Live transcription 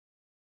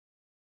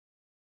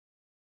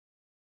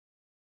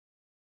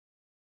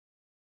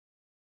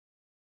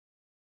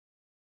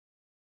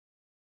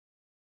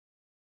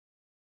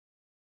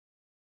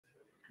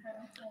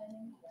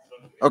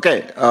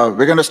Okay,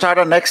 we're going to start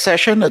our next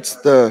session. It's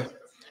the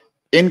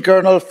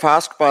in-kernel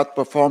fast path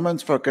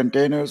performance for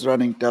containers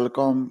running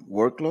telecom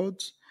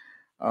workloads.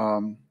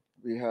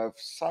 We have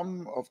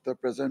some of the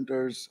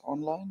presenters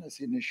online. I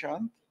see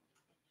Nishanth.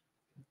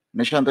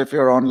 Nishanth, if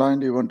you're online,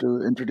 do you want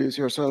to introduce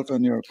yourself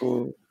and your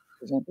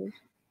co-presenters?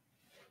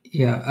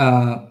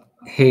 Yeah.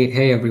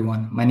 Hey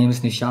everyone. My name is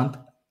Nishanth.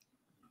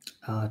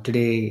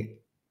 Today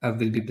I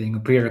will be playing a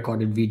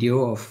pre-recorded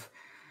video of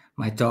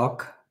my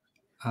talk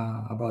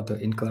about the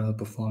in-kernel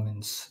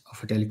performance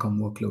of a telecom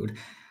workload.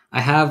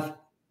 I have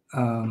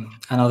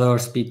another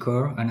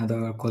speaker,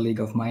 another colleague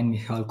of mine,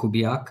 Michal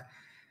Kubiak.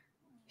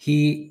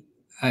 He,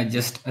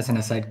 just as an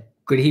aside,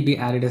 could he be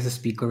added as a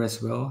speaker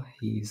as well?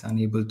 He's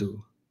unable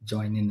to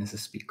join in as a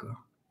speaker.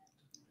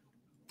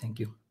 Thank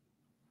you.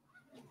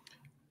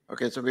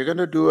 Okay, so we're going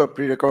to do a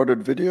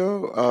pre-recorded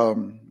video,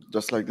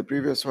 just like the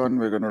previous one.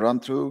 We're going to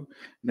run through.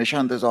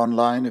 Nishanth is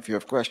online. If you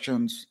have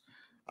questions,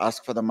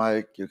 ask for the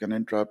mic. You can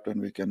interrupt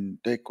and we can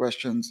take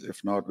questions.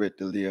 If not, wait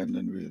till the end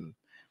and we'll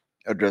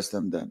address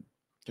them then.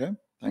 Okay,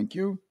 thank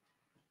you.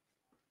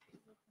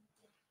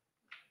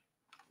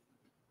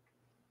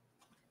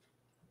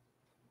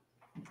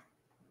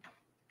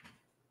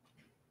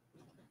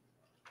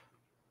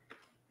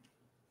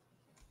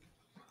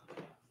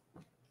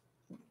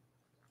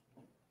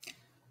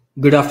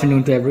 Good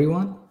afternoon to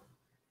everyone.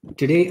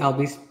 Today I'll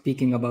be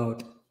speaking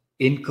about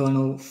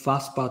in-kernel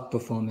fast path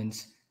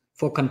performance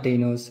for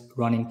containers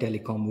running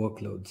telecom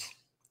workloads.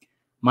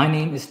 My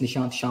name is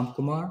Nishanth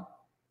Shyamkumar.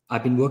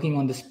 I've been working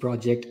on this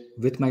project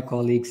with my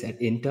colleagues at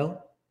Intel,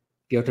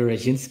 Piotr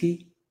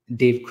Raczynski,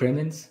 Dave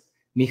Cremins,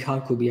 Michal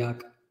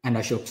Kubiak, and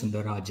Ashok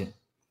Sunder Rajan.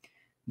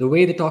 The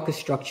way the talk is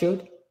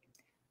structured,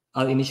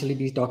 I'll initially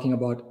be talking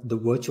about the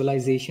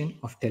virtualization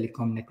of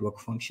telecom network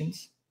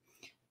functions.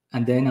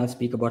 And then I'll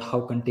speak about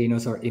how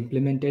containers are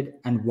implemented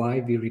and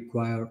why we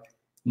require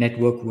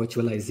network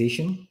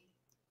virtualization.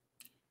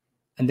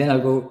 And then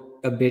I'll go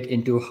a bit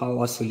into how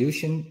our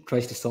solution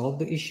tries to solve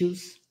the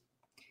issues,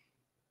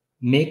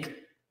 make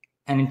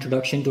an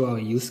introduction to our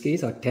use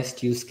case, our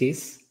test use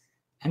case.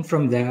 And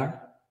from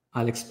there,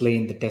 I'll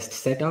explain the test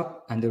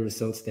setup and the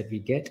results that we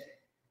get,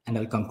 and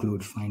I'll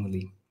conclude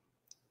finally.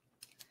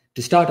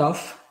 To start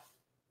off,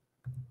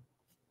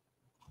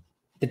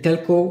 the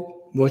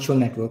telco virtual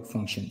network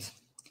functions.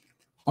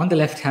 On the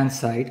left-hand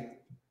side,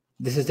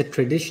 this is the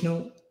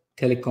traditional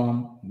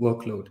telecom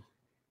workload.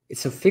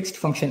 It's a fixed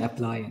function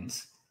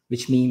appliance,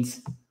 which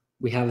means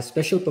we have a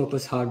special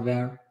purpose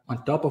hardware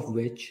on top of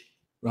which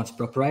runs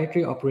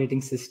proprietary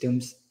operating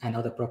systems and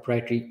other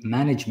proprietary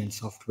management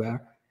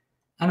software,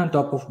 and on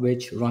top of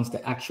which runs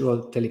the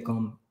actual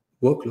telecom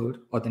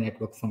workload or the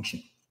network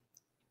function.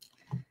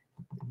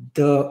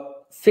 The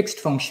fixed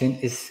function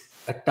is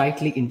a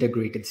tightly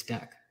integrated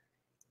stack,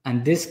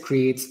 and this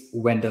creates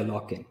vendor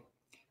lock-in.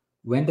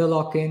 Vendor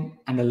lock-in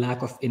and a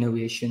lack of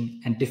innovation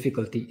and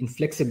difficulty in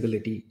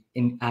flexibility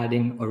in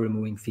adding or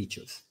removing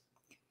features.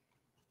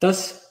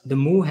 Thus, the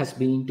move has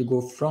been to go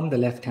from the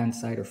left-hand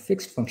side of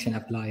fixed function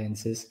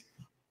appliances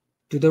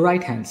to the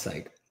right-hand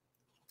side,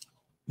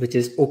 which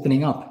is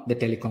opening up the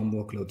telecom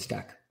workload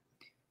stack.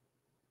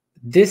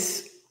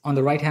 This, on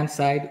the right-hand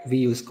side, we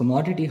use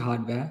commodity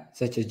hardware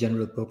such as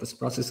general purpose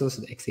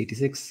processors, the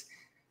x86,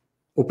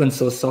 open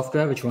source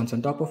software which runs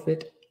on top of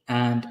it,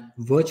 and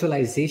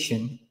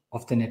virtualization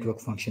of the network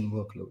function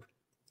workload.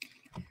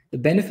 The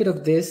benefit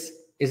of this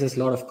is there's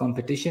a lot of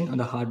competition on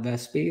the hardware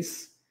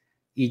space.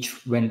 Each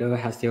vendor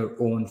has their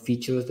own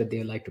features that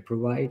they like to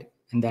provide,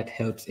 and that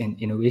helps in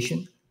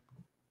innovation.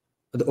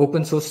 The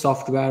open source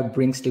software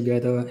brings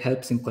together,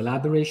 helps in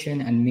collaboration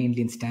and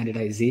mainly in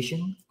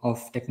standardization of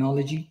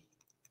technology.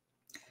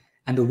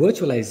 And the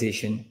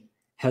virtualization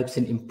helps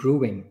in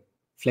improving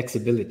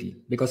flexibility,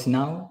 because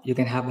now you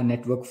can have a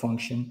network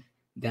function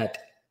that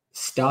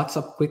starts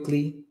up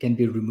quickly, can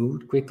be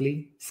removed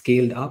quickly,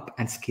 scaled up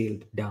and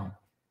scaled down.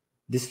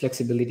 This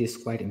flexibility is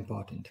quite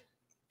important.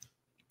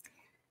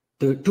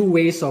 The two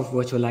ways of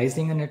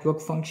virtualizing a network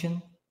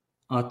function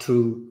are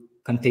through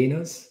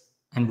containers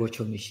and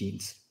virtual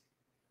machines.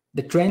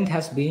 The trend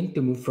has been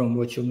to move from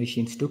virtual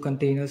machines to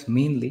containers,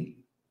 mainly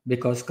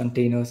because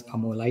containers are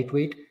more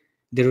lightweight.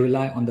 They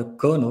rely on the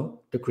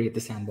kernel to create the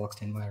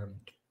sandboxed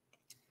environment.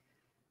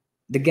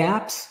 The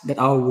gaps that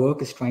our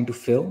work is trying to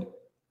fill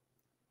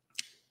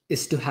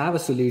is to have a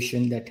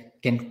solution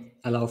that can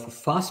allow for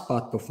fast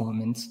path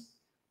performance,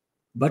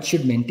 but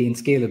should maintain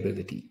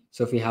scalability.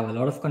 So if we have a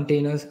lot of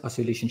containers, our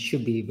solution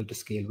should be able to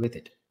scale with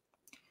it.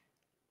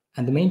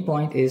 And the main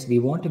point is we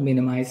want to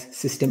minimize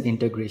system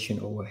integration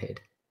overhead.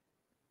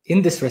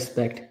 In this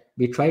respect,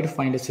 we try to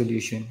find a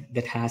solution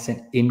that has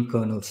an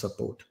in-kernel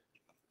support.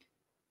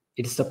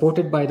 It is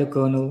supported by the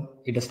kernel,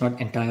 it does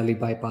not entirely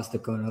bypass the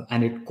kernel,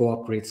 and it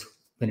cooperates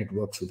when it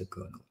works with the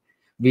kernel.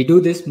 We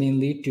do this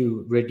mainly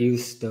to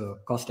reduce the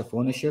cost of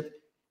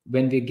ownership.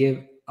 When we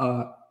give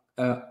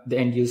the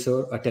end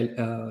user a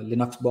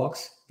Linux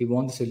box, we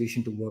want the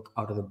solution to work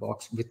out of the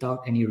box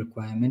without any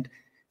requirement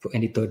for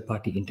any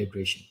third-party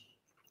integration.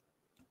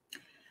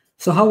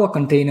 So how are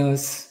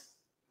containers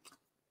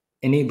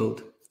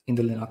enabled in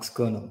the Linux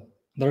kernel.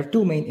 There are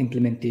two main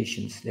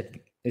implementations that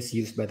is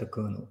used by the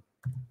kernel.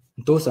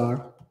 Those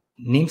are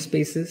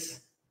namespaces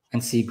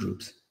and C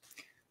groups.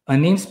 A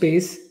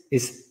namespace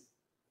is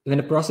when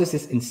a process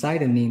is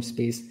inside a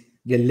namespace,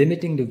 we are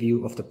limiting the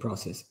view of the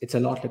process. It's a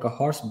lot like a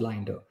horse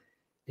blinder.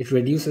 It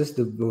reduces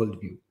the world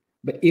view.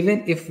 But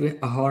even if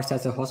a horse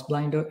has a horse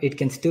blinder, it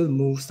can still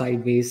move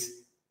sideways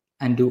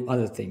and do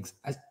other things.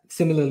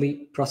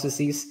 Similarly,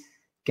 processes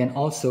can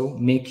also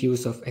make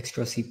use of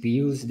extra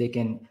CPUs. They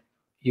can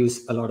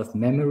use a lot of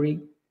memory.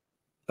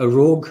 A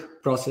rogue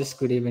process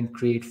could even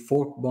create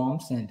fork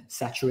bombs and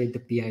saturate the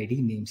PID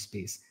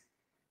namespace.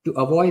 To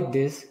avoid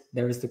this,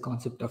 there is the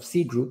concept of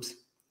C groups,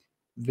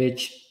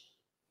 which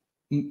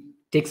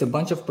takes a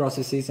bunch of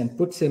processes and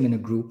puts them in a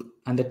group,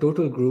 and the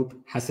total group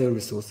has a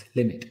resource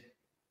limit.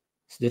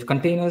 So the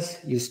containers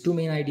use two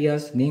main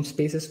ideas: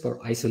 namespaces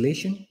for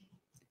isolation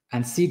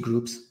and C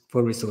groups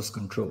for resource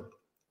control.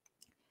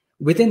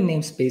 Within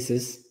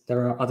namespaces,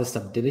 there are other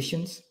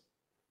subdivisions: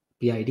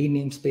 PID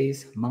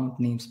namespace, mount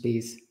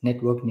namespace,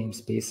 network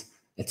namespace,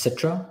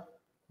 etc.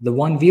 The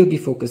one we'll be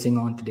focusing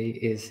on today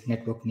is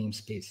network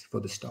namespace for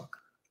this talk.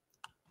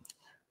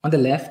 On the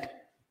left,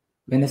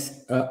 when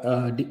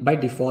by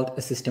default,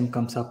 a system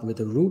comes up with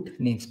a root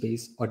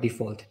namespace or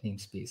default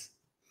namespace.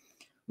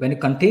 When a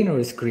container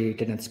is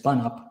created and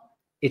spun up,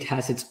 it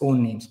has its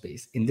own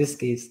namespace, in this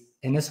case,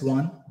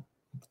 NS1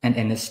 and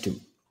NS2.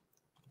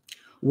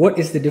 What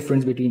is the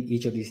difference between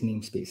each of these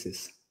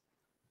namespaces?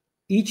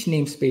 Each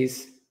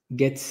namespace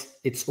gets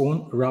its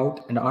own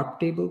route and ARP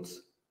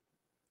tables.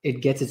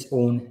 It gets its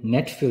own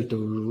net filter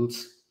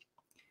rules.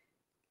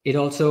 It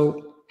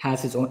also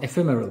has its own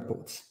ephemeral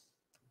ports.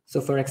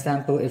 So for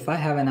example, if I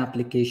have an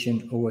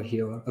application over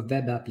here, a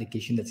web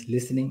application that's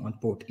listening on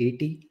port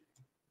 80,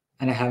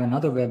 and I have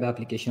another web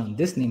application on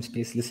this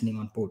namespace listening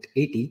on port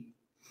 80,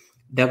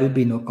 there will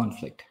be no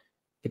conflict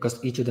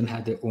because each of them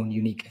have their own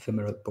unique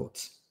ephemeral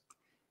ports.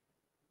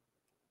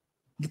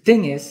 The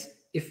thing is,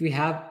 if we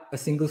have a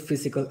single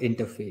physical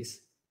interface,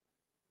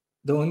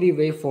 the only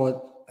way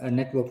for a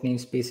network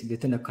namespace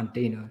within a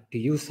container to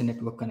use the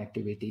network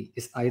connectivity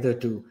is either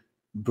to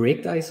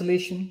break the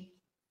isolation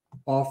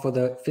or for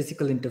the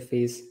physical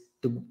interface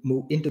to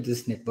move into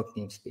this network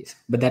namespace,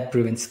 but that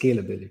prevents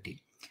scalability.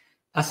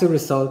 As a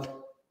result,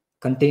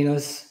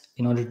 containers,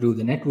 in order to do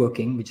the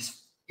networking, which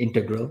is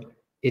integral,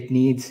 it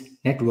needs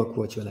network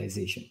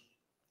virtualization.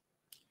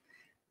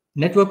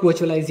 Network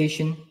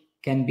virtualization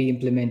can be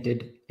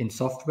implemented in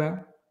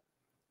software.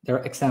 There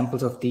are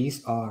examples of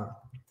these are,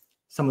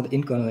 some of the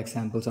in-kernel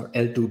examples are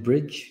L2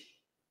 bridge,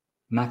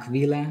 MAC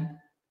VLAN,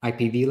 IP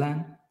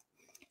VLAN.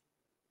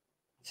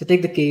 So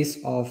take the case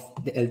of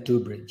the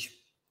L2 bridge.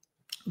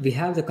 We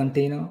have the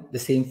container, the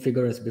same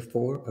figure as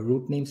before, a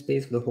root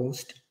namespace for the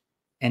host,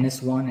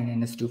 NS1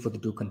 and NS2 for the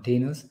two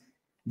containers.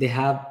 They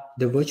have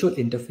the virtual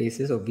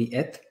interfaces or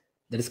VEth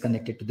that is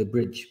connected to the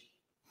bridge.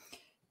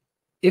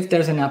 If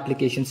there's an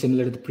application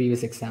similar to the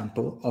previous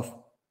example of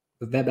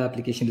a web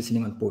application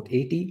listening on port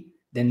 80,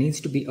 there needs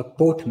to be a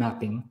port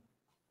mapping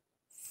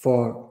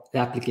for the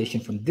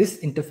application from this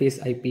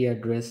interface IP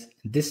address,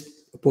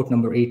 this port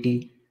number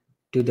 80,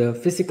 to the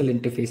physical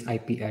interface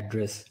IP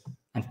address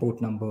and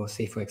port number,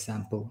 say for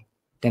example,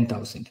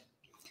 10,000.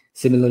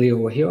 Similarly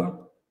over here,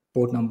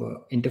 port number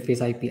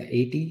interface IP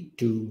 80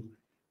 to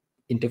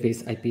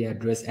interface IP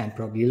address and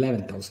probably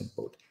 11,000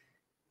 port.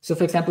 So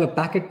for example, a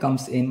packet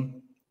comes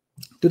in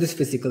to this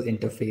physical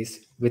interface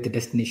with a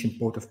destination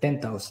port of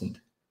 10,000.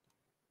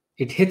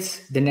 It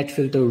hits the net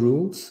filter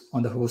rules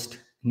on the host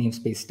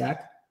namespace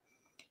stack.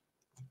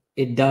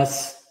 It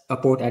does a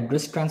port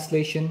address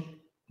translation.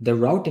 The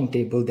routing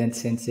table then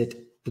sends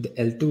it to the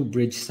L2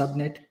 bridge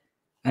subnet.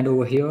 And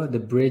over here, the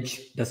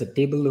bridge does a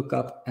table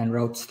lookup and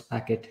routes the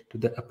packet to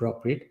the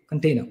appropriate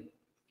container.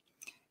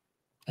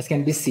 As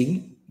can be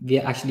seen, we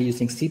are actually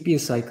using CPU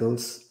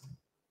cycles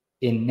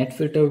in net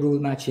filter rule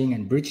matching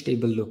and bridge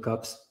table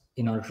lookups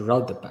in order to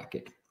route the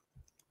packet.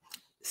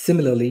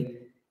 Similarly,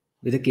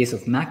 with the case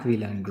of MAC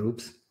VLAN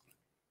groups,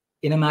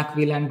 in a MAC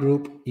VLAN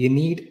group, you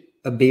need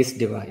a base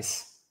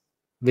device,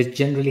 which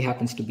generally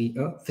happens to be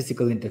a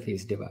physical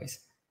interface device.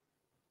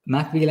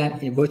 MAC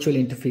VLAN virtual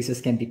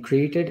interfaces can be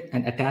created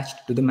and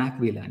attached to the MAC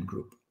VLAN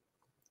group.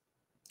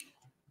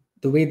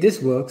 The way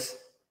this works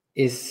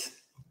is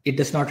it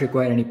does not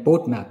require any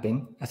port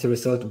mapping. As a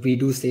result, we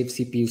do save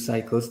CPU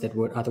cycles that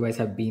would otherwise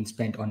have been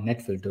spent on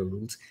net filter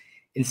rules.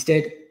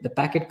 Instead, the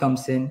packet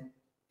comes in,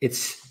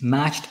 it's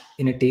matched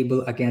in a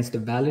table against the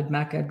valid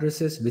MAC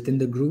addresses within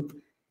the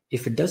group.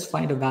 If it does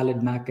find a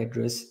valid MAC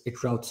address,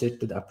 it routes it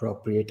to the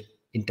appropriate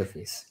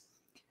interface.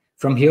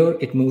 From here,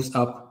 it moves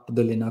up to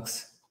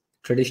the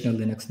traditional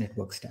Linux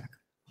network stack.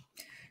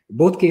 In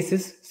both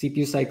cases,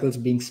 CPU cycles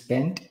being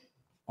spent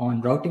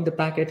on routing the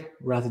packet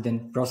rather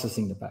than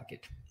processing the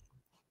packet.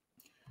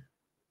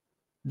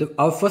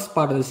 Our first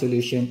part of the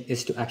solution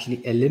is to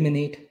actually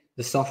eliminate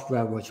the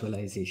software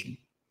virtualization,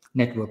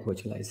 network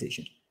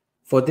virtualization.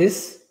 For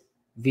this,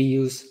 we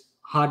use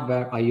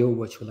hardware I/O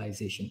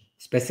virtualization,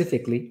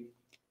 specifically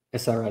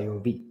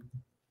SRIOV.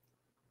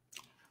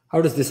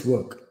 How does this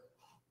work?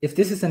 if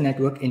this is a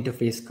network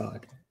interface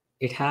card,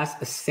 it has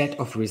a set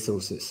of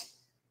resources.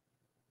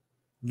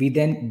 We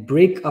then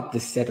break up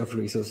this set of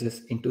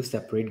resources into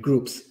separate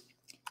groups.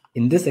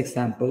 In this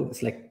example,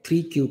 it's like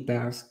 3 queue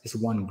pairs is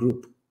one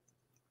group.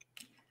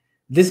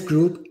 This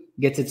group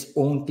gets its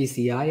own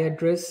PCI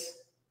address,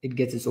 it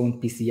gets its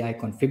own PCI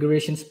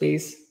configuration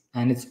space,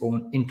 and its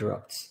own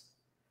interrupts.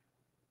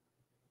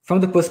 From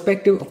the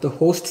perspective of the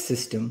host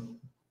system,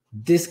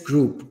 this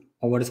group,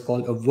 or what is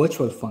called a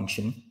virtual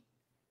function,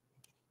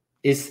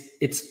 is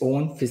its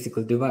own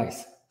physical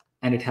device,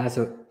 and it has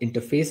an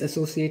interface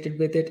associated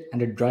with it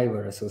and a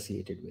driver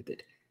associated with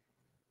it.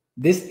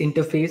 This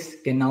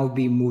interface can now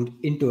be moved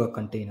into a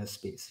container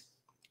space.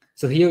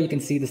 So here you can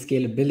see the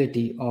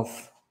scalability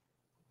of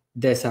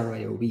the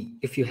SRIOV.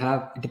 If you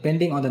have,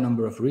 depending on the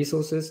number of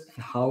resources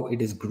and how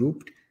it is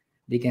grouped,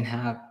 we can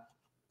have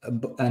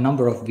a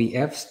number of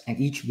VFs, and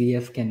each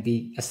VF can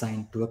be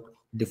assigned to a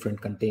different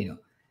container.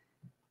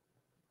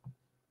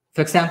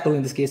 For example,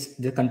 in this case,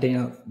 the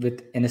container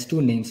with NS2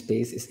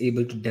 namespace is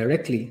able to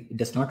directly, it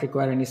does not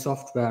require any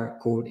software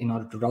code in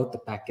order to route the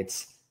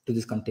packets to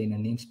this container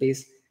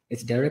namespace.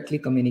 It's directly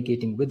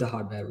communicating with the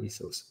hardware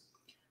resource.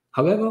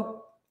 However,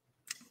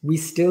 we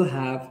still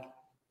have,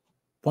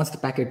 once the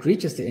packet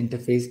reaches the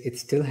interface, it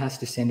still has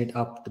to send it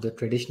up to the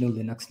traditional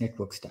Linux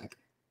network stack.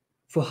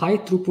 For high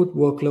throughput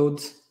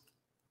workloads,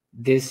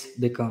 this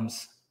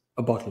becomes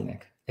a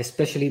bottleneck,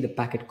 especially the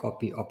packet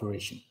copy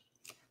operation.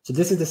 So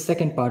this is the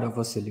second part of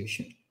our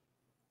solution.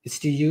 It's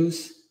to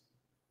use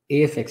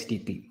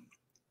AFXDP.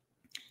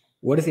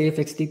 What is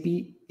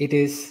AFXDP? It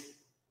is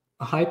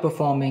a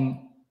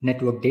high-performing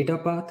network data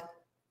path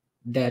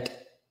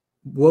that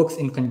works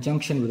in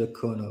conjunction with the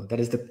kernel. That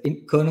is,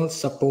 the kernel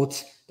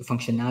supports the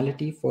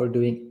functionality for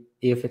doing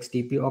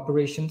AFXDP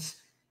operations,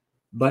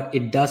 but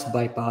it does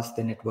bypass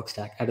the network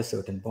stack at a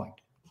certain point.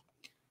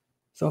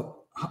 So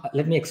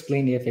let me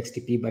explain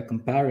AFXDP by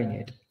comparing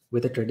it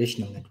with a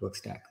traditional network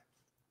stack.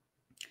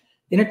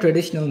 In a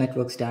traditional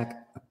network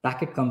stack, a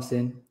packet comes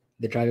in,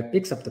 the driver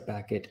picks up the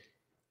packet,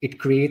 it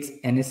creates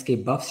an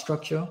NSK buff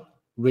structure,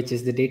 which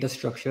is the data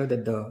structure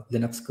that the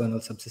Linux kernel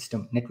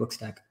subsystem network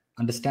stack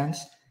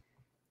understands.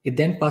 It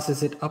then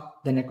passes it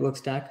up the network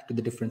stack to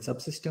the different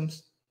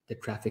subsystems, the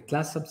traffic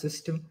class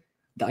subsystem,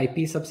 the IP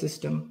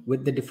subsystem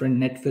with the different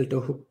net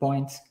filter hook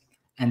points,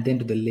 and then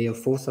to the layer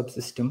 4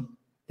 subsystem,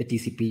 the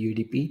TCP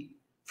UDP.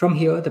 From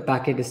here, the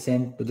packet is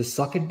sent to the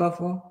socket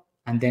buffer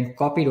and then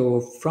copied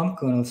over from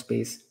kernel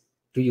space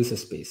to user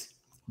space,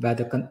 where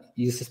the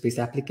user space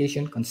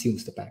application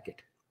consumes the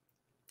packet.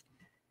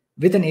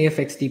 With an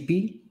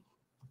AFXDP,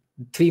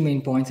 3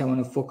 main points I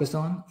want to focus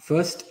on.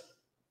 First,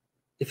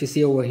 if you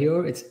see over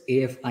here, it's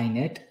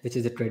AFINet, which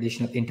is a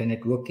traditional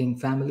internet working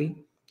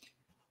family.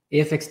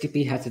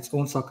 AFXDP has its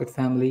own socket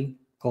family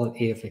called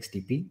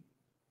AFXDP.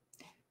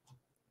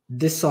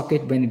 This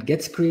socket, when it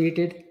gets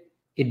created,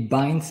 it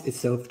binds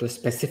itself to a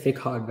specific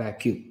hardware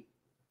queue.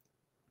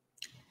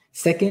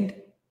 Second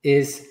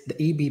is the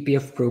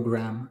eBPF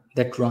program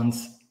that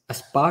runs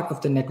as part of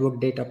the network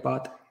data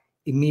path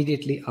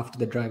immediately after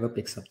the driver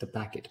picks up the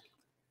packet.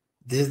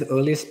 This is the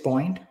earliest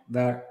point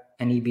where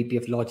an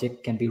eBPF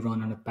logic can be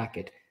run on a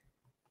packet.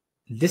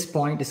 This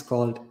point is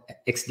called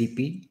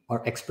XDP,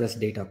 or Express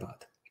Data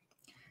Path.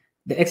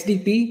 The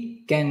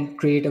XDP can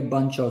create a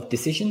bunch of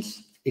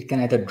decisions. It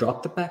can either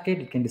drop the packet,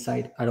 it can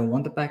decide, I don't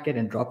want the packet,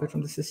 and drop it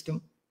from the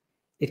system.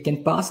 It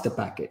can pass the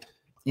packet,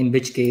 in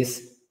which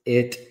case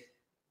it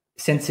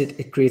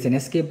creates an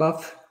SK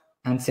buff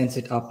and sends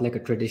it up like a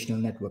traditional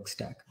network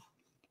stack.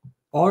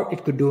 Or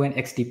it could do an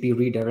XDP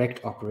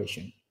redirect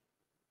operation.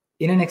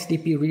 In an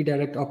XDP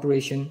redirect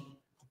operation,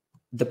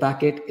 the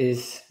packet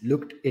is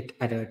looked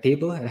at a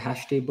table, at a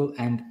hash table,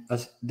 and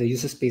the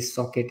user space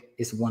socket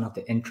is one of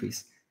the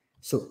entries.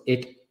 So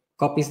it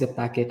copies the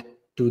packet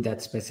to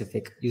that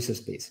specific user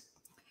space.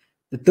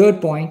 The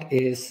third point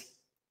is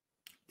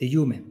the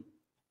UMEM.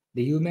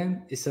 The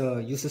UMEM is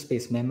a user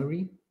space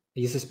memory. A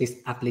user space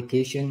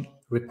application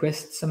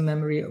requests some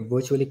memory, a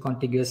virtually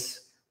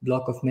contiguous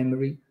block of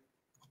memory.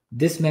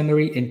 This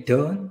memory in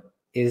turn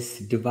is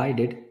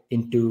divided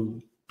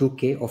into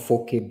 2K or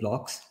 4K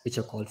blocks, which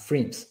are called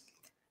frames.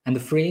 And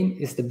the frame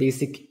is the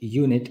basic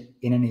unit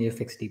in an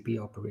AFXDP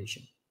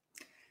operation.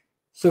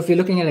 So if you're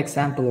looking at an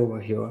example over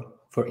here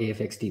for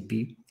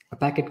AFXDP, a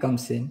packet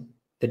comes in,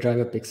 the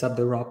driver picks up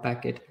the raw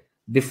packet.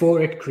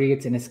 Before it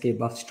creates an SK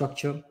buff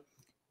structure,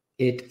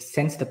 it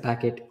sends the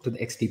packet to the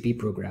XDP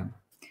program.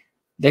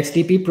 The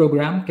XDP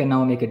program can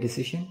now make a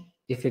decision.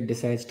 If it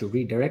decides to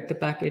redirect the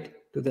packet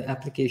to the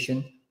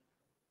application,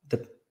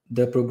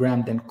 the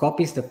program then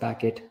copies the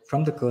packet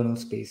from the kernel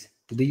space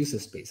to the user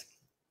space.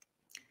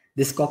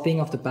 This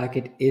copying of the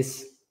packet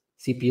is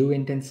CPU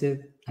intensive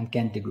and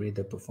can degrade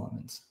the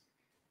performance.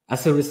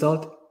 As a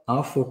result,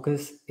 our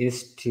focus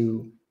is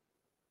to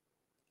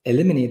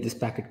eliminate this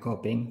packet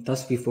copying.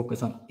 Thus, we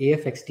focus on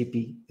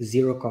AFXDP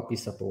zero copy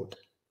support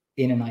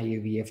in an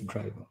IAVF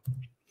driver.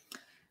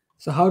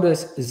 So how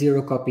does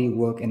zero copy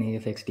work in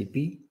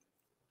AFXDP?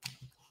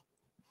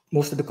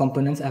 Most of the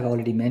components I've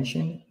already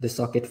mentioned, the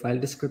socket file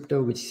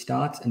descriptor, which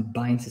starts and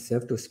binds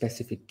itself to a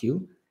specific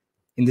queue.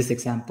 In this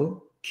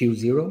example,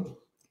 Q0,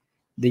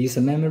 the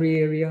user memory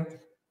area,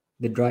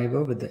 the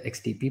driver with the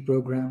XTP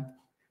program.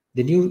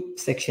 The new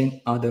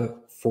section are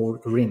the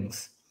 4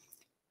 rings.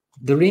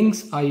 The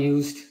rings are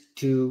used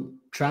to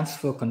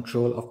transfer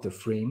control of the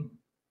frame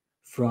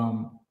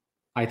from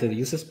either the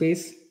user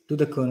space to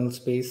the kernel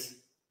space,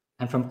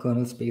 and from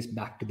kernel space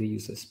back to the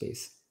user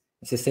space.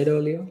 As I said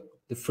earlier,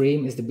 the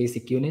frame is the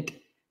basic unit,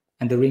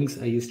 and the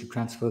rings are used to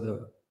transfer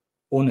the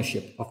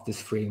ownership of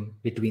this frame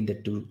between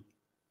the 2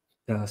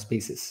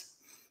 spaces.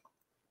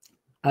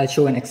 I'll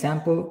show an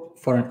example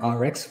for an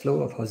RX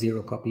flow of how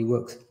zero copy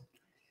works.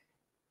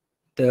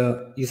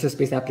 The user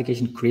space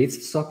application creates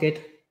a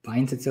socket,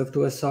 binds itself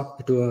to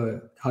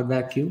a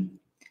hardware queue.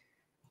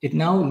 It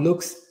now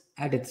looks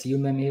at its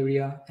UMEM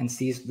area and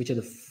sees which are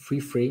the free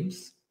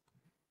frames.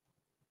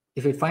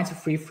 If it finds a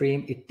free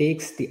frame, it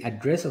takes the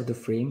address of the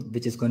frame,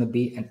 which is going to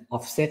be an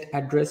offset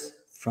address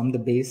from the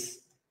base,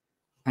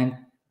 and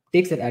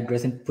takes that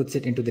address and puts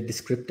it into the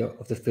descriptor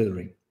of the fill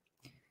ring.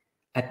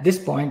 At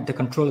this point, the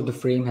control of the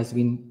frame has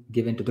been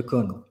given to the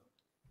kernel.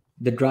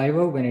 The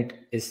driver, when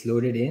it is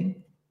loaded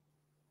in,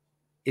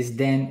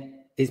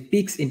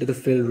 peeks into the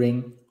fill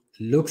ring,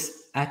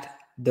 looks at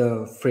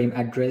the frame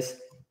address,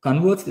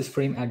 converts this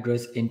frame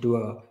address into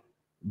a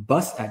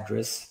bus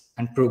address,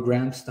 and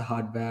programs the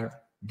hardware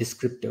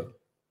descriptor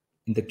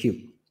in the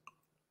queue.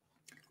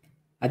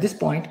 At this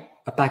point,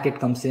 a packet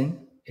comes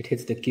in, it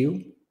hits the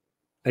queue,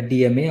 a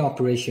DMA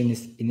operation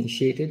is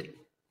initiated,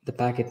 the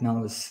packet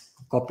now is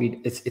copied,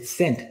 it's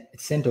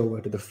sent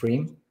over to the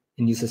frame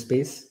in user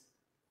space.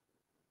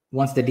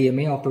 Once the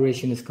DMA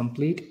operation is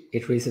complete,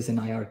 it raises an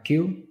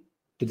IRQ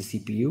to the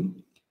CPU.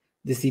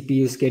 The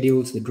CPU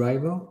schedules the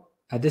driver.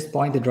 At this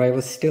point, the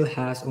driver still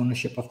has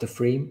ownership of the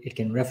frame. It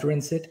can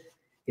reference it.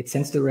 It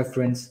sends the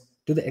reference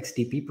to the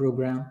XTP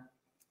program.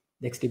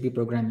 The XTP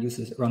program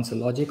runs a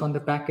logic on the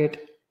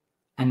packet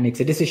and makes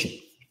a decision.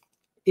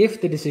 If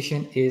the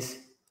decision is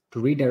to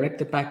redirect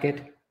the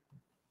packet,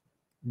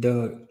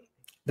 the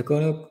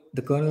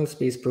kernel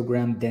space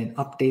program then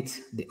updates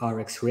the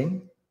RX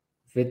ring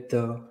with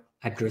the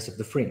address of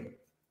the frame.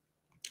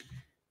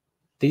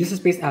 The user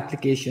space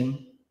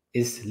application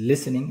is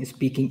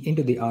speaking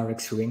into the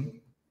RX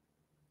ring.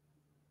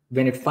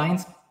 When it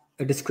finds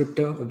a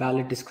descriptor, a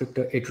valid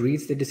descriptor, it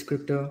reads the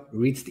descriptor,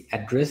 reads the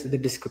address that the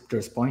descriptor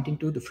is pointing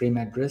to, the frame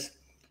address,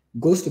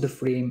 goes to the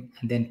frame,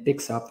 and then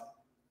picks up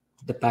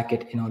the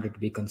packet in order to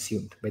be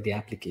consumed by the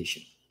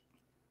application.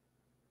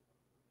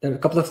 There are a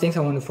couple of things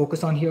I want to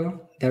focus on here.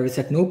 There is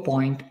at no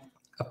point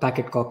a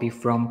packet copy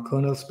from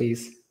kernel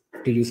space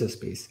to user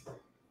space.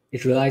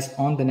 It relies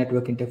on the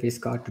network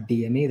interface card to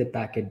DMA the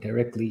packet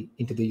directly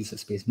into the user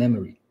space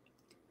memory.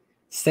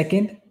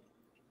 Second,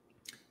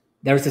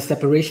 there is a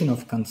separation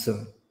of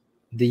concern.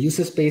 The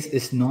user space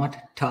is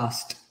not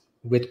tasked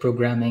with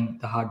programming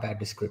the hardware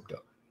descriptor.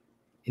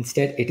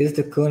 Instead, it is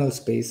the kernel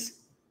space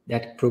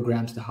that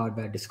programs the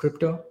hardware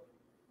descriptor.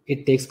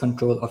 It takes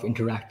control of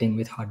interacting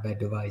with hardware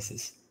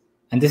devices.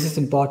 And this is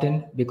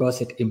important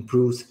because it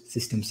improves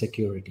system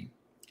security.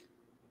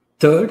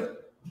 Third,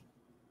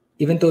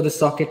 even though the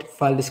socket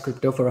file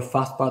descriptor for a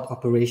fast path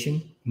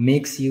operation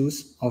makes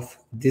use of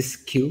this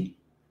queue,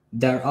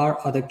 there are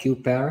other queue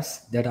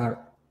pairs that are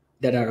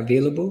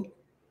available,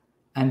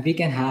 and we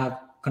can have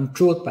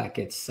control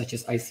packets such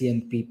as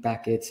ICMP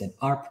packets and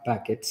ARP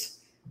packets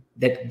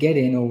that get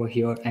in over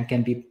here and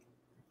can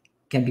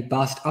be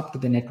passed up to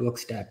the network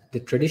stack,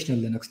 the traditional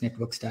Linux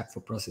network stack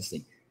for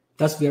processing.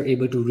 Thus, we are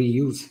able to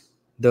reuse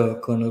the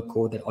kernel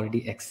code that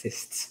already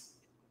exists.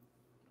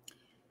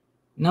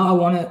 Now I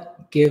want to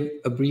give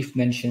a brief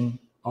mention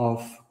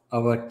of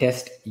our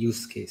test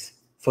use case.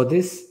 For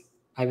this,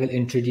 I will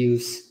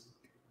introduce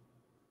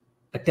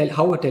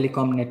how a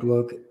telecom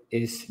network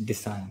is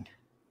designed.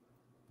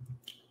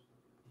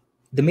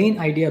 The main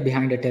idea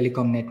behind a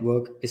telecom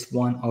network is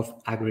one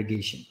of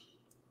aggregation.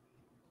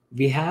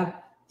 We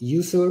have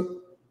user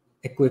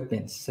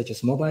equipments such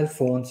as mobile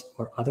phones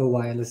or other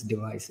wireless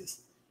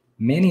devices.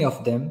 Many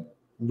of them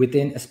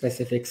within a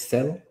specific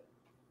cell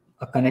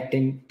are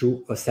connecting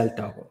to a cell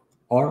tower,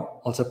 or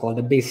also called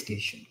a base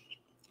station.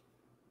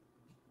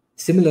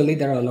 Similarly,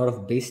 there are a lot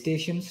of base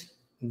stations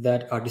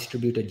that are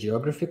distributed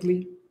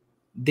geographically.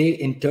 They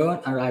in turn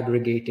are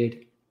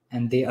aggregated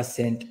and they are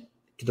sent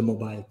to the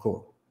mobile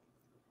core.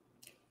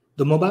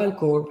 The mobile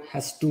core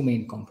has 2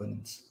 main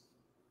components,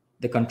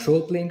 the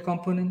control plane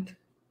component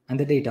and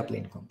the data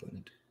plane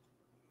component.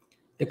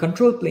 The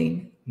control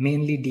plane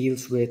mainly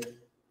deals with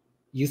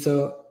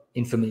user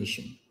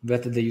information,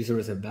 whether the user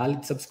is a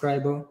valid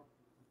subscriber.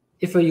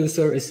 If a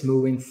user is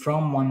moving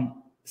from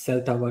one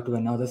cell tower to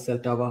another cell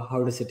tower,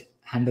 how does it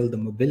handle the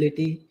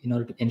mobility in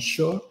order to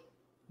ensure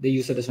the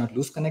user does not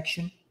lose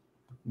connection?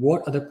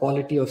 What are the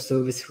quality of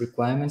service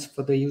requirements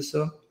for the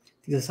user?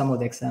 These are some of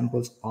the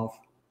examples of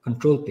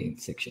control plane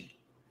section.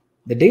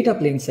 The data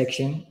plane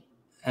section,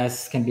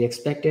 as can be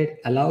expected,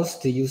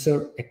 allows the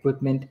user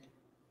equipment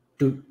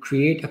to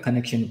create a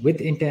connection with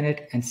the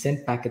internet and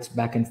send packets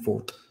back and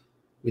forth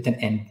with an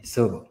end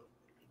server.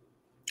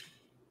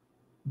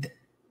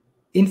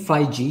 In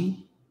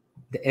 5G,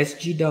 the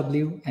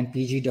SGW and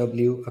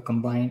PGW are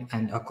combined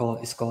and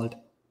is called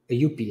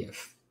a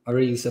UPF, or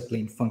a user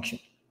plane function.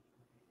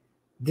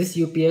 This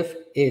UPF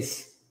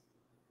is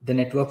the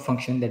network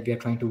function that we are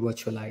trying to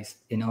virtualize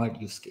in our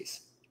use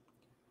case.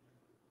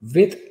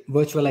 With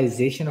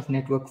virtualization of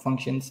network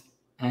functions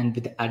and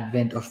with the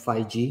advent of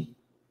 5G,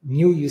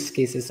 new use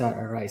cases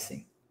are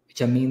arising,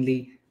 which are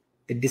mainly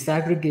the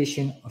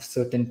disaggregation of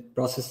certain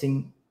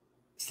processing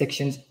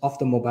sections of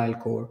the mobile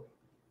core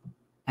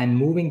and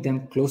moving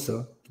them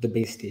closer to the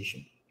base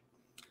station.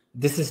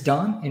 This is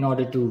done in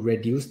order to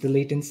reduce the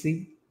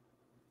latency,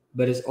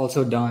 but is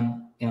also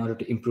done in order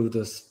to improve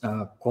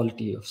the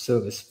quality of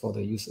service for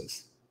the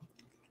users.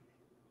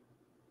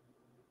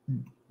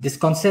 This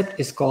concept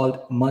is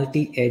called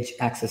multi-edge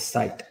access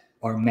site,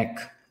 or MEC.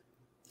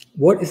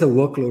 What is a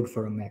workload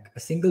for a MEC? A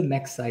single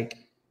MEC site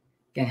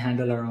can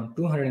handle around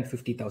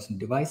 250,000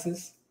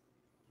 devices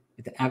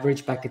with an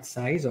average packet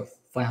size of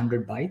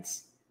 500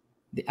 bytes.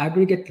 The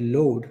aggregate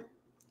load,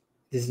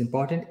 this is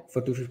important,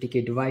 for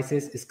 250K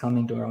devices is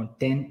coming to around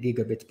 10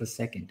 gigabits per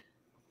second,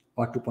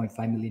 or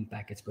 2.5 million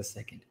packets per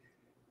second.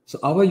 So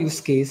our use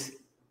case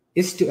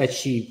is to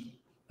achieve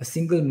a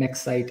single MEC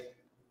site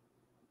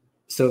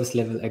service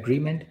level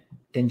agreement,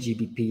 10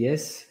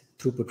 Gbps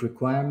throughput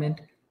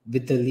requirement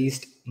with the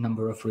least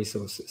number of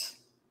resources.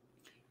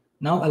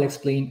 Now I'll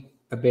explain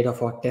a bit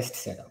of our test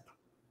setup.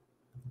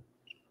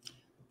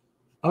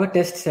 Our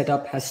test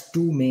setup has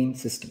two main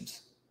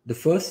systems. The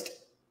first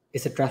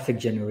is a traffic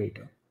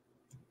generator.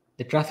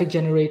 The traffic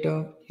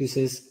generator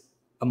uses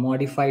a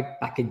modified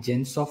packet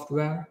gen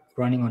software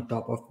running on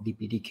top of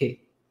DPDK.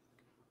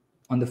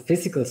 On the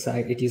physical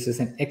side, it uses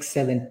an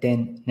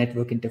X710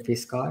 network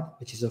interface card,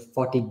 which is a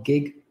 40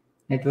 gig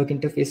network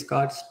interface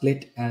card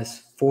split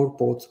as 4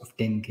 ports of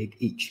 10 gig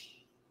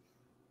each.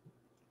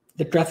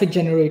 The traffic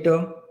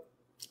generator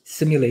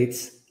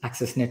simulates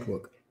access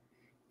network.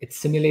 It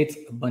simulates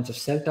a bunch of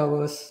cell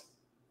towers,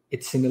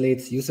 it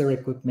simulates user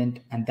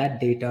equipment, and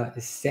that data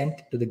is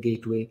sent to the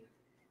gateway.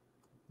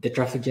 The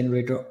traffic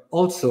generator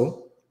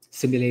also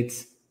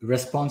simulates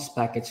response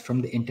packets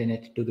from the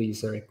internet to the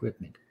user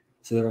equipment.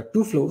 So there are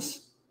two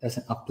flows. There's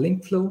an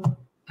uplink flow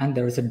and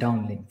there is a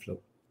downlink flow.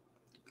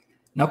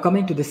 Now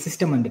coming to the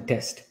system under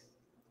test.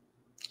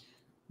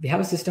 We have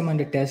a system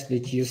under test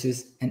which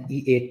uses an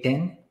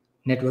EA10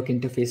 network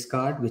interface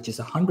card, which is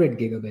a 100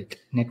 gigabit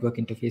network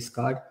interface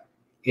card.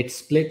 It's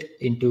split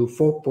into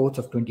 4 ports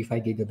of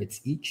 25 gigabits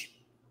each.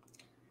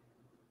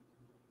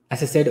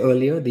 As I said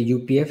earlier, the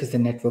UPF is the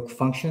network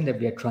function that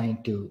we are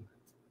trying to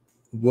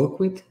work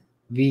with.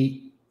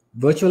 We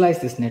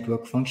virtualize this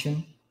network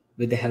function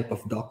with the help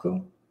of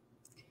Docker.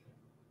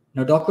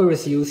 Now, Docker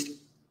is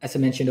used, as I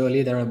mentioned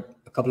earlier, there are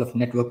a couple of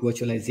network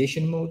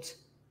virtualization modes,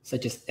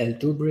 such as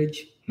L2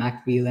 bridge,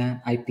 MAC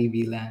VLAN, IP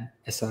VLAN,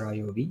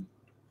 SRIOV.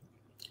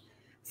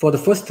 For the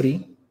first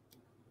three,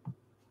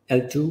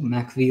 L2,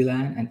 MAC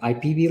VLAN, and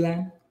IP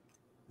VLAN,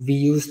 we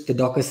use the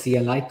Docker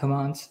CLI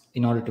commands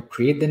in order to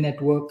create the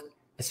network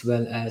as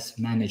well as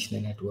manage the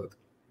network.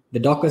 The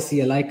Docker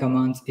CLI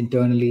commands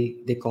internally,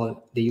 they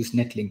use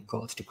netlink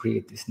calls to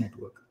create this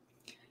network.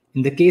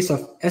 In the case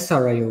of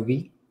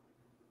SRIOV,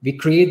 we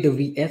create the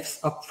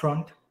VFs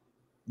upfront,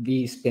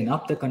 we spin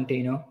up the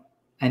container,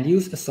 and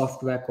use a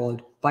software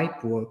called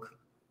Pipework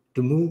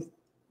to move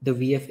the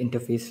VF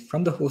interface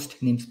from the host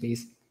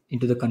namespace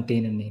into the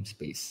container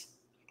namespace.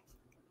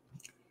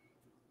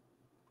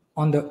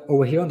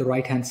 Over here on the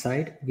right-hand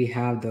side, we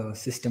have the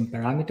system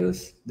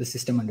parameters. The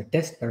system under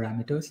test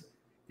parameters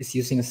is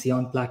using a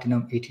Xeon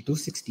Platinum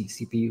 8260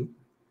 CPU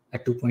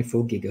at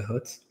 2.4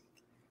 gigahertz.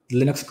 The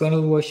Linux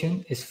kernel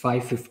version is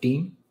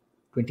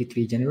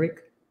 5.15.23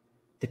 generic.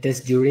 The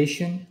test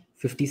duration,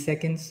 50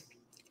 seconds.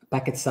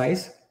 Packet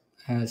size,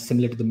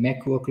 similar to the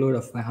MEC workload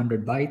of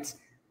 500 bytes.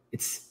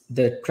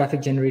 The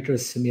traffic generator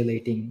is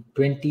simulating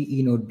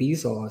 20 eNode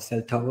Bs or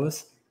cell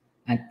towers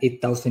and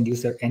 8,000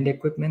 user end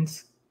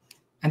equipments.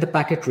 And the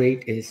packet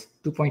rate is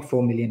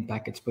 2.4 million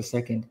packets per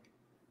second,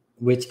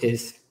 which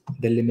is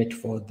the limit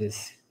for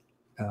this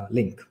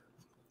link.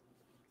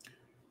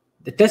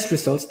 The test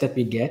results that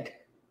we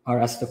get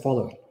are as the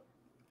following.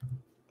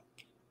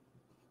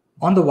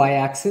 On the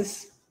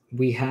y-axis,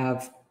 we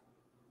have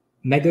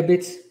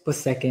megabits per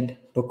second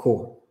per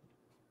core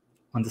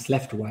on this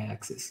left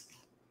y-axis.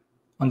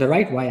 On the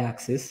right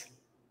y-axis,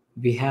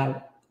 we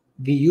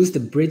use the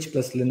bridge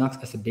plus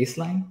Linux as a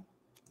baseline,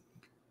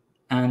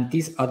 and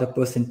these are the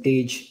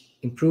percentage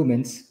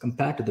improvements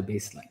compared to the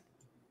baseline.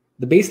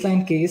 The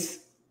baseline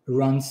case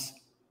runs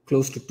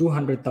close to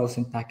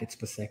 200,000 packets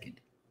per second.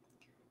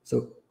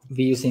 So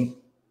we're using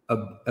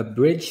a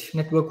bridge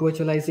network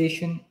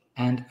virtualization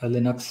and a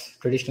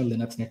traditional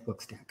Linux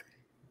network stack.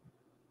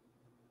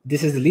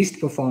 This is the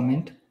least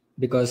performant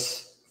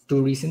because of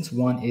two reasons.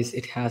 One is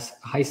it has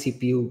high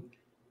CPU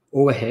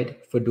overhead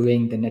for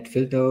doing the net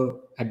filter,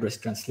 address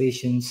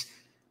translations,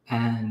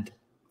 and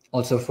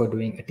also for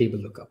doing a table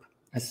lookup.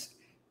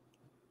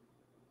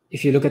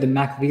 If you look at the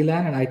MAC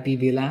VLAN and IP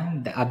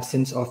VLAN, the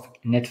absence of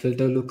net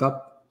filter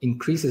lookup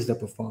increases the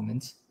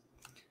performance.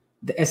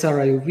 The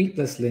SRIOV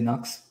plus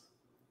Linux,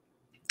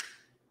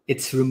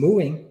 it's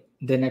removing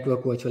the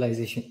network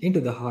virtualization into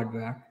the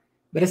hardware,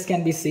 but as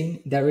can be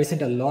seen, there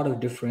isn't a lot of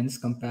difference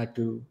compared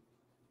to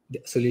the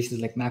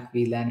solutions like MAC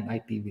VLAN and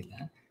IP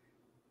VLAN,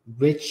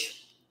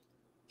 which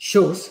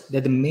shows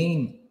that the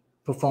main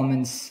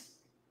performance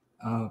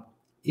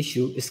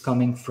issue is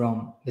coming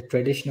from the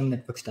traditional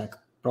network stack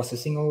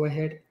processing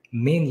overhead,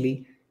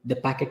 mainly the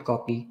packet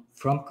copy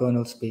from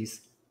kernel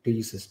space to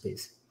user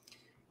space.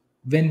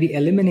 When we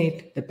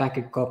eliminate the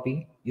packet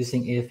copy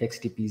using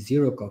AFXDP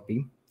 0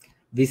 copy,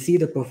 we see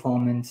the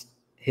performance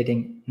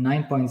hitting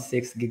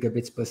 9.6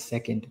 gigabits per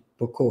second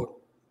per core.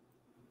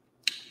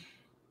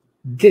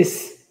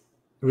 This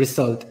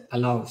result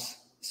allows,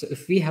 so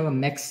if we have a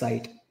MEC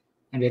site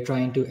and we're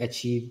trying to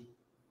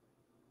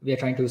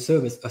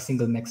service a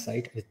single MEC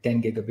site with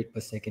 10 gigabit per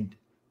second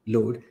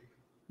load,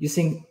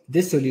 using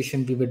this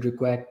solution, we would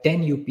require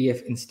 10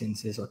 UPF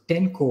instances or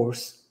 10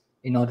 cores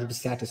in order to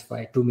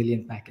satisfy 2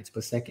 million packets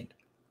per second.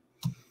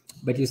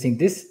 But using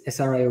this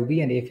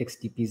SRIOV and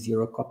AFXDP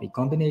 0 copy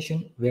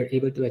combination, we're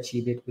able to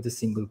achieve it with a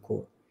single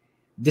core.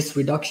 This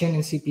reduction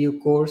in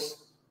CPU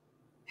cores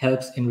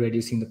helps in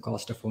reducing the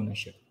cost of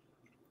ownership.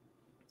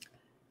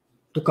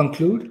 To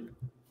conclude,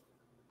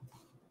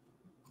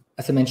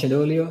 as I mentioned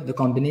earlier, the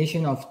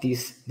combination of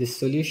this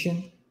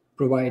solution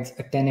provides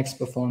a 10x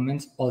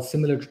performance, or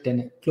similar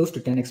to close to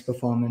 10x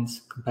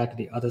performance compared to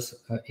the other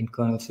in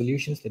kernel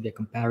solutions that we're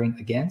comparing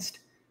against.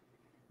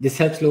 This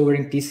helps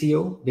lowering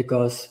TCO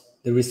because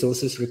the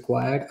resources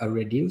required are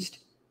reduced,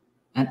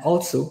 and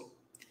also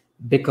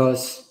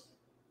because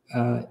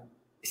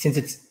since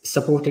it's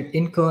supported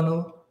in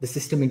kernel, the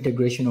system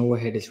integration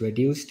overhead is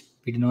reduced.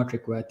 We do not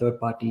require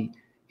third-party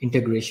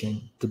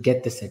integration to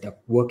get the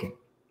setup working.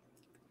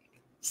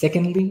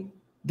 Secondly,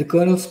 the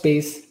kernel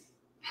space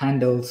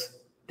handles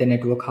the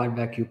network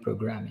hardware queue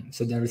programming.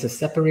 So there is a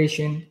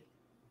separation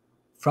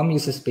from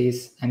user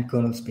space and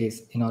kernel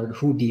space in order to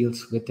who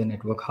deals with the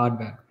network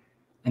hardware.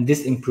 And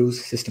this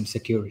improves system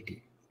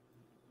security.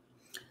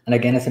 And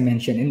again, as I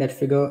mentioned in that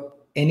figure,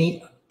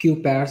 any queue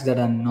pairs that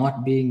are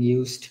not being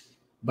used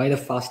by the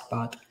fast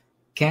path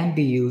can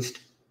be used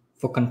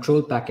for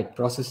control packet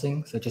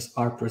processing, such as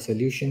ARP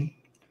resolution.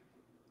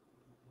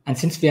 And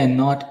since we are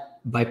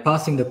not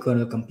bypassing the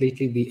kernel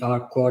completely, we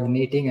are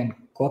coordinating and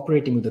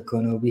cooperating with the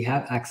kernel. We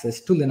have access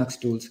to Linux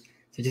tools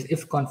such as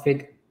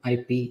ifconfig,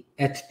 IP,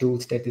 eth tool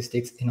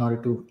statistics in order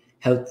to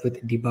help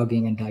with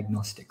debugging and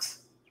diagnostics.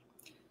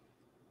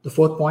 The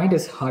fourth point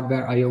is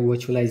hardware I/O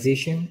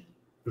virtualization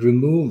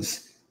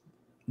removes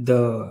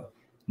the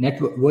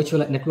network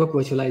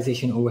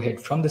virtualization overhead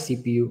from the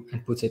CPU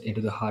and puts it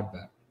into the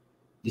hardware.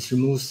 This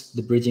removes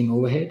the bridging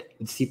overhead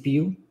with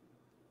CPU,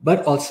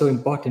 but also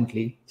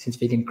importantly, since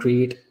we can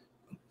create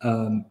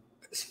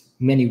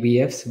many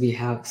VFs, we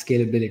have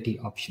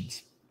scalability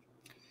options.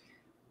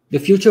 The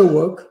future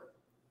work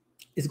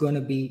is going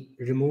to be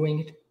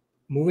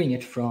moving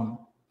it from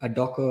a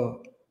Docker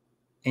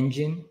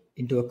engine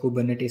into a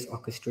Kubernetes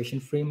orchestration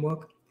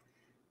framework.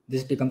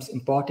 This becomes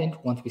important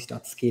once we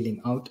start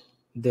scaling out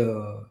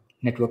the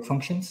network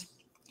functions.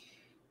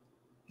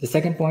 The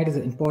second point is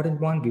an important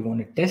one. We want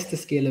to test the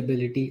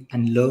scalability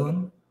and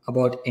learn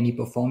about any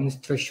performance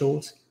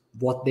thresholds,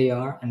 what they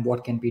are, and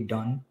what can be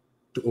done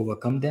to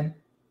overcome them.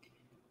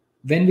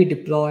 When we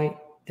deploy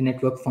the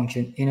network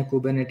function in a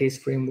Kubernetes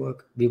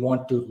framework, we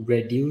want to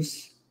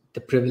reduce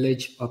the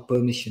privilege or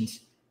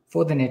permissions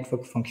for the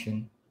network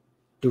function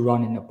to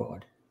run in a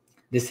pod.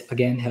 This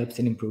again helps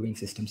in improving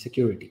system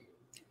security.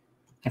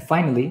 And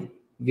finally,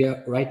 we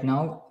are right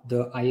now,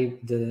 the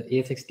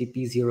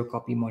AFXDP 0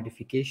 copy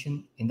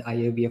modification in the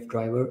IAVF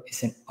driver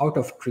is an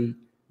out-of-tree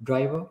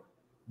driver.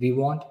 We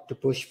want to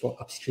push for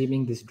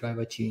upstreaming this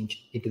driver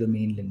change into the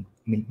main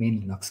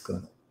Linux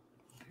kernel.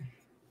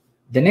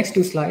 The next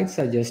two slides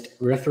are just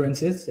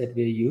references that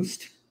we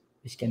used,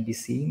 which can be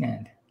seen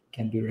and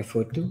can be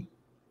referred to.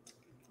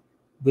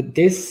 With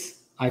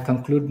this, I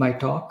conclude my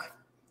talk.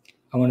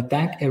 I want to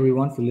thank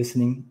everyone for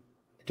listening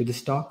to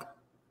this talk,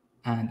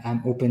 and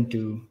I'm open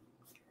to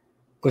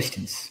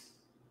questions.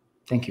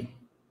 Thank you.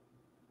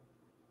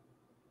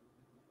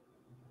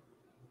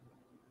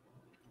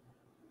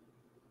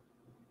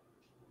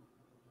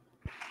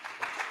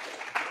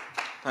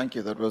 Thank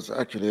you. That was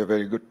actually a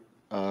very good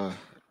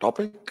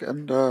topic,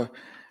 and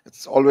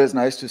it's always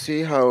nice to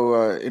see how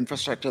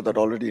infrastructure that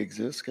already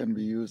exists can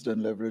be used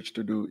and leveraged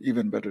to do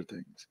even better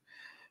things.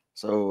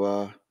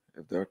 So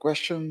if there are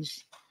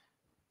questions,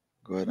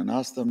 go ahead and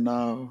ask them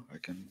now. I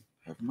can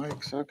have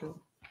Mike circle.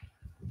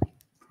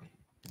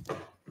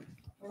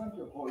 Why don't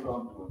you hold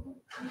on to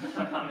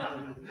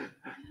it?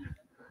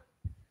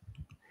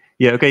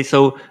 Yeah, okay,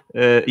 so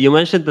you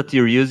mentioned that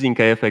you're using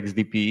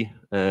AFXDP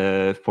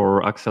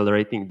for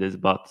accelerating this,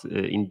 but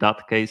in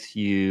that case,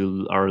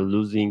 you are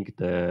losing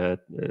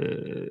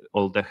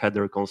all the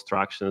header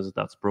constructions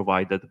that's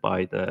provided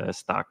by the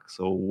stack.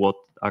 So what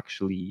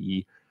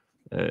actually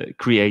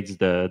creates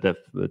the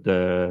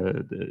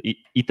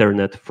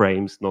Ethernet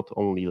frames, not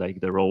only like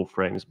the row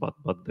frames, but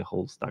the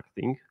whole stack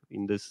thing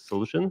in this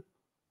solution?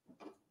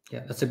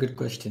 Yeah, that's a good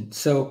question.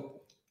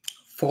 So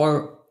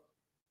for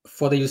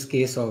the use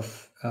case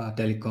of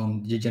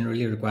telecom, you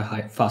generally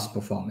require fast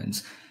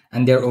performance,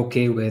 and they're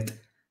okay with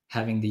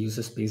having the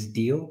user space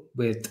deal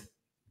with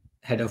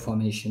header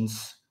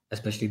formations,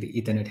 especially the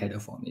Ethernet header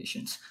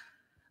formations.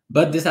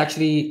 But this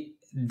actually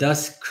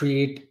does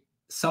create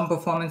some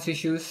performance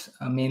issues,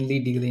 mainly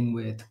dealing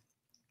with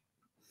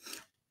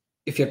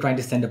if you're trying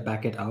to send a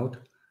packet out,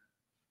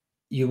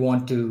 you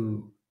want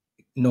to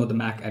know the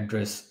MAC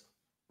address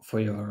for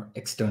your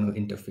external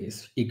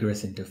interface,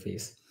 egress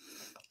interface.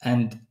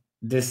 And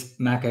this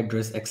MAC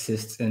address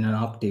exists in an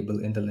op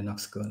table in the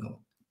Linux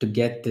kernel. To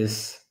get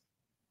this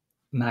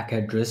MAC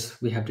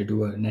address, we have to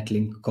do a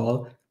netlink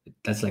call.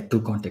 That's like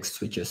two context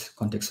switches.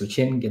 Context switch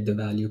in, get the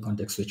value,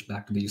 context switch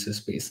back to the user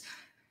space.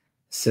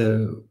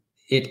 So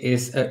it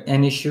is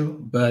an issue,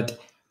 but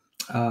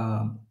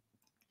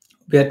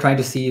we are trying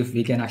to see if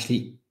we can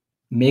actually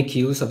make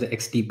use of the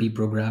XDP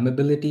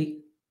programmability.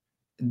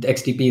 The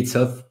XDP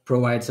itself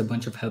provides a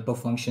bunch of helper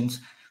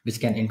functions which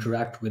can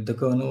interact with the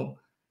kernel.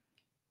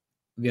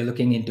 We are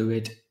looking into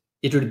it.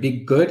 It would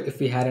be good if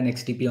we had an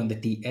XDP on the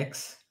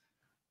TX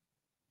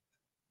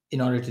in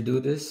order to do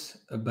this,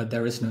 but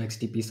there is no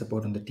XDP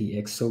support on the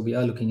TX. So we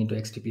are looking into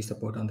XDP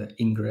support on the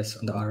ingress,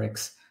 on the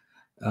RX,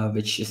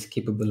 which is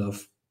capable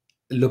of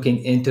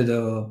looking into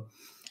the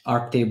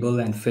ARC table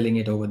and filling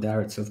it over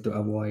there itself to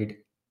avoid,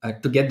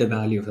 to get the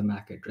value of the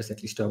MAC address,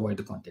 at least to avoid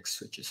the context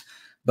switches.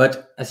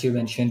 But as you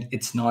mentioned,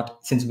 it's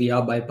not, since we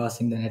are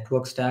bypassing the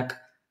network stack,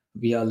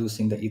 we are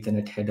losing the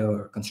Ethernet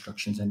header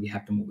constructions and we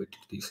have to move it to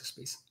the user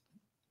space.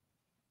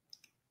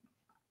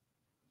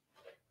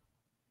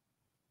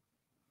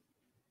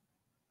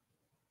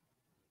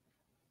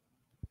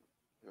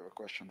 We have a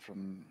question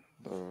from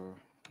the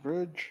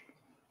bridge.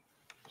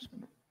 Just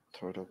going to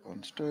throw it up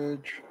on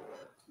stage.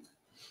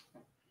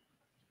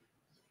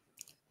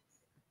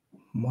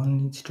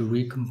 One needs to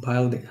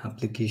recompile the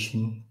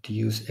application to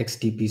use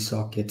XDP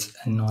sockets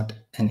and not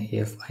an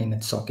AF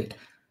inet socket.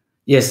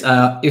 Yes,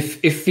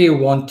 if you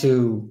want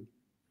to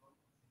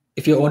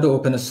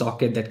open a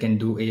socket that can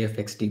do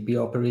AF-XDP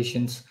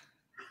operations,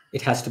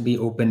 it has to be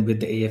open with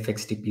the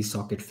AF-XDP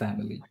socket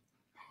family.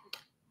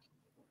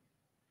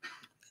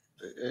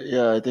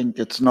 Yeah, I think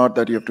it's not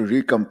that you have to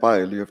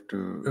recompile. You have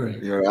to.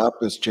 Right. Your app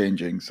is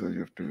changing, so you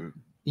have to.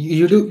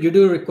 You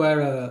do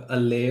require a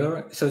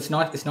layer. So it's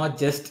not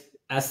just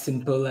as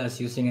simple as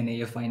using an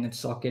AF inet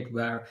socket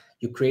where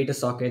you create a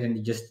socket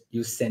and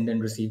you send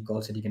and receive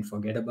calls and you can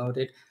forget about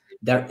it.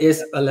 There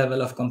is a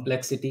level of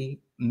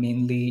complexity,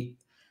 mainly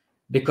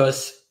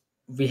because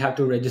we have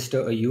to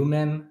register a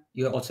UMEM.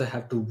 You also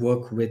have to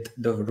work with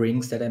the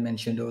rings that I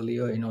mentioned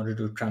earlier in order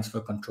to transfer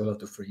control of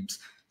the frames.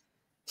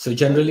 So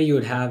generally,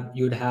 you'd have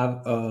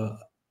an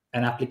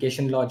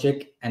application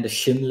logic and a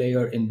shim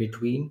layer in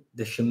between.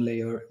 The shim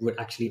layer would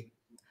actually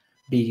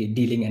be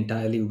dealing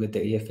entirely with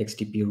the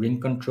AF-XDP ring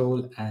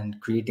control and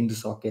creating the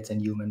sockets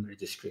and UMEM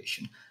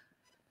registration.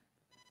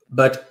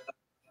 But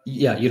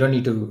yeah, you don't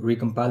need to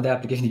recompile the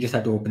application. You just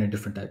have to open a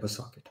different type of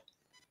socket.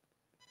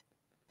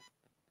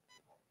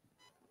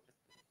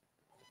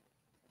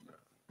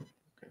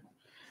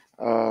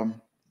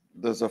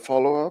 There's a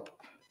follow-up.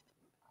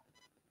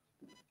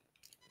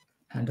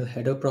 Handle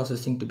header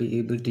processing to be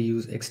able to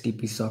use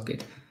XDP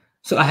socket.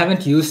 So I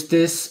haven't used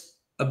this,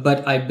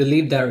 but I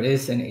believe there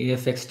is an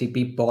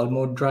AF-XDP Paul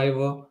mode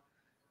driver,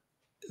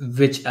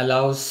 which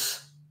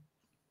allows,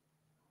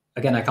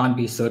 again, I can't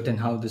be certain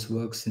how this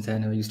works since I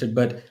never used it,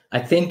 but I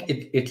think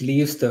it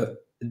leaves the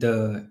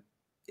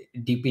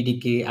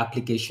DPDK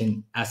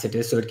application as it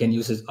is, so it can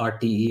use its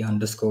RTE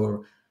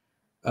underscore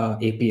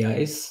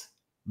APIs,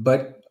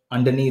 but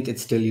underneath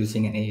it's still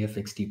using an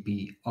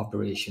AF-XDP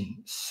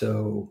operation.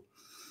 So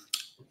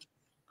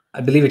I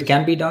believe it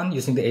can be done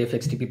using the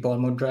AF-XDP Paul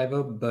mode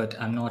driver, but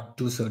I'm not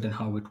too certain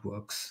how it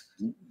works.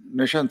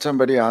 Nishanth,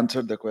 somebody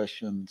answered the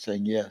question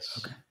saying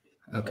yes.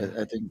 Okay.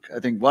 I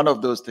think one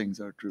of those things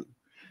are true.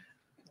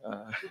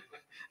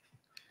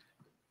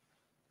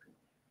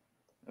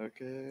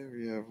 Okay,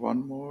 we have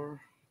one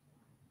more.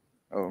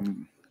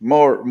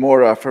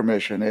 More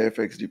affirmation.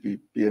 AF-XDP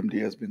PMD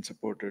has been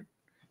supported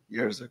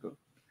years ago.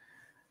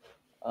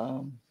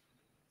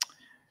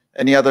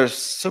 Any other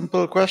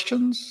simple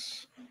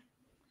questions?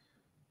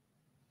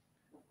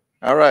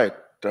 All right.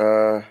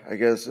 I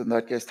guess in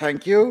that case,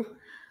 thank you.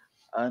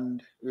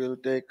 And we'll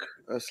take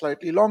a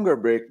slightly longer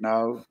break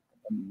now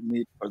and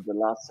meet for the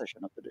last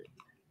session of the day.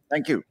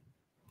 Thank you.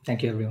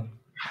 Thank you, everyone.